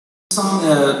song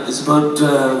is about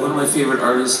one of my favorite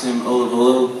artists named Ola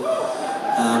Volo.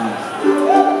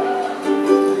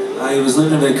 I was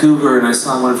living in Vancouver and I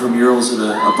saw one of her murals at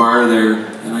a bar there,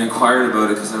 and I inquired about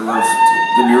it because I loved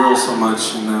the mural so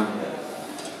much.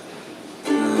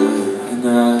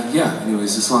 Yeah,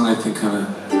 anyways, this song I think kind of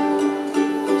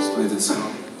explains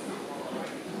itself.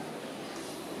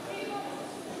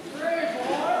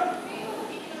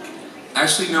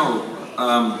 Actually, no.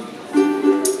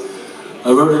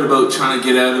 I wrote it about trying to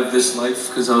get out of this life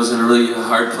because I was in a really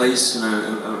hard place and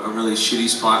a really shitty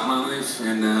spot in my life,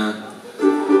 and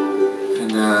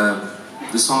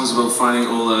the song is about finding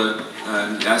Ola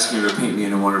and asking her to paint me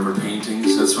in one of her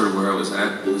paintings. That's sort of where I was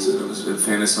at. I was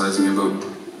fantasizing about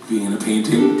being in a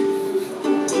painting,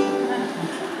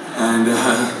 and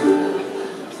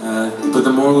but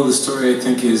the moral of the story, I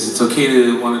think, is it's okay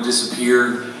to want to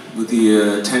disappear with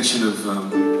the intention of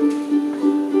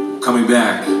coming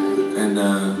back and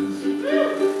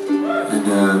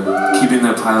keeping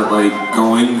that pilot light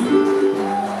going.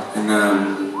 And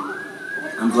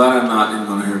I'm glad I'm not in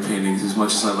one of her paintings as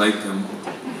much as I like them.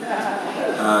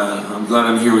 I'm glad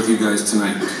I'm here with you guys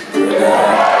tonight.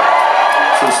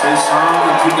 So stay strong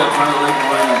and keep that pilot light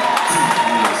going.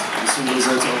 As soon as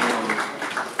that's all.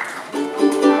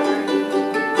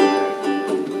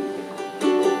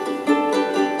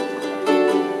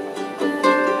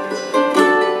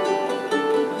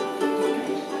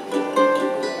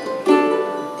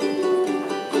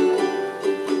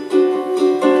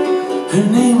 Her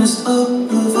name is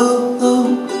Ola Volo.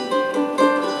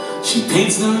 She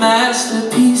paints the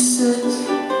masterpieces.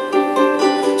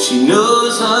 She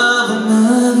knows of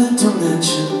another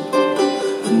dimension,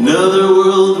 another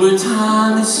world where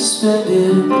time is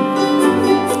suspended.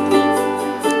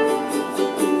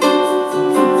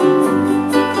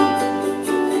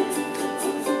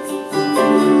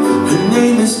 Her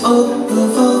name is Ola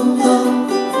Volo.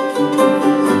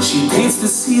 She paints the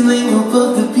ceiling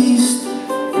above the beast,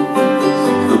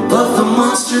 above the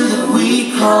monster that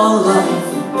we call life.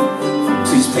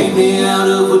 Please paint me out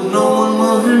of what no one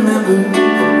will remember.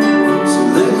 So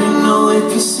let me know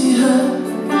if you see her,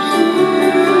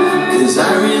 'cause I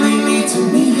really need to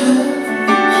meet her.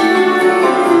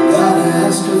 Gotta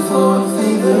ask her for a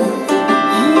favor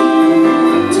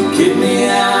to get me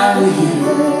out of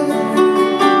here.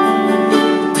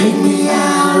 Paint me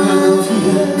out of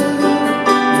here.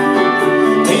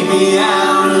 Paint me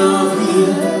out of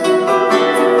here.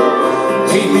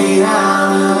 Take me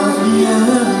out of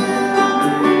here.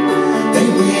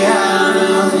 Take me out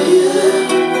of here.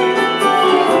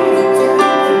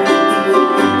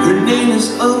 Her name is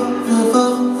Ola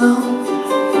Volo.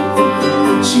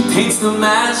 She paints the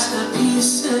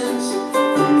masterpieces.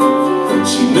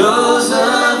 She knows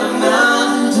of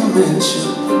another dimension,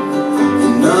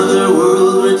 another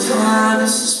world where time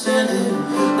is suspended.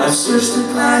 I've searched the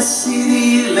glass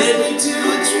city, it led me to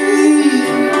a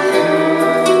dream.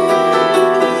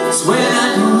 When I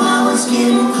knew I was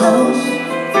getting close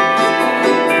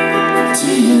to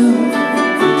you,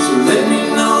 so let me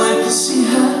know if you see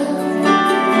her,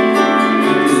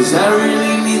 'cause I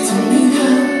really need to meet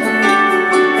her.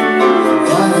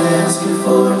 Gotta ask her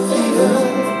for a favor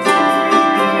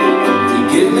to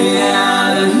get me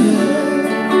out of here.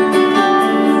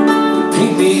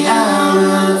 Take me out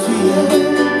of here.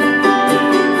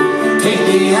 Take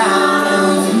me out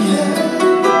of here.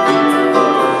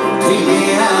 Take me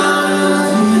out.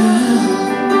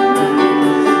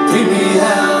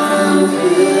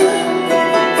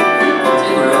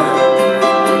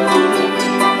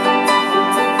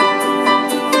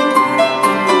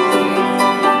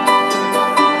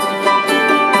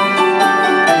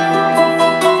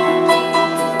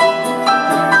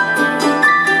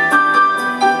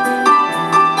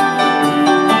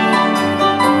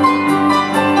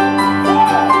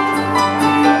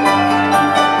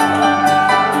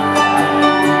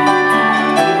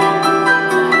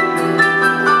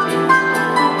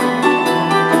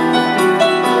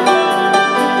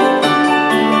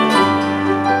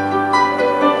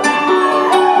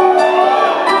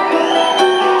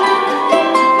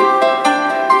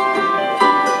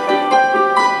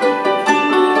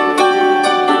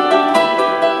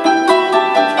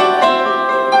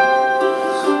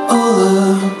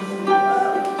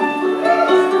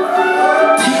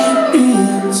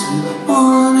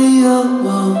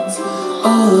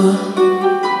 Ola,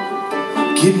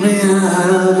 get me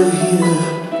out of here.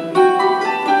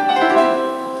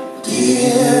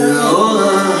 Dear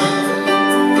Ola,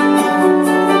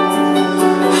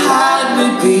 hide me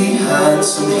behind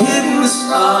some hidden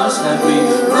stars. Let me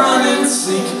run and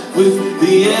sink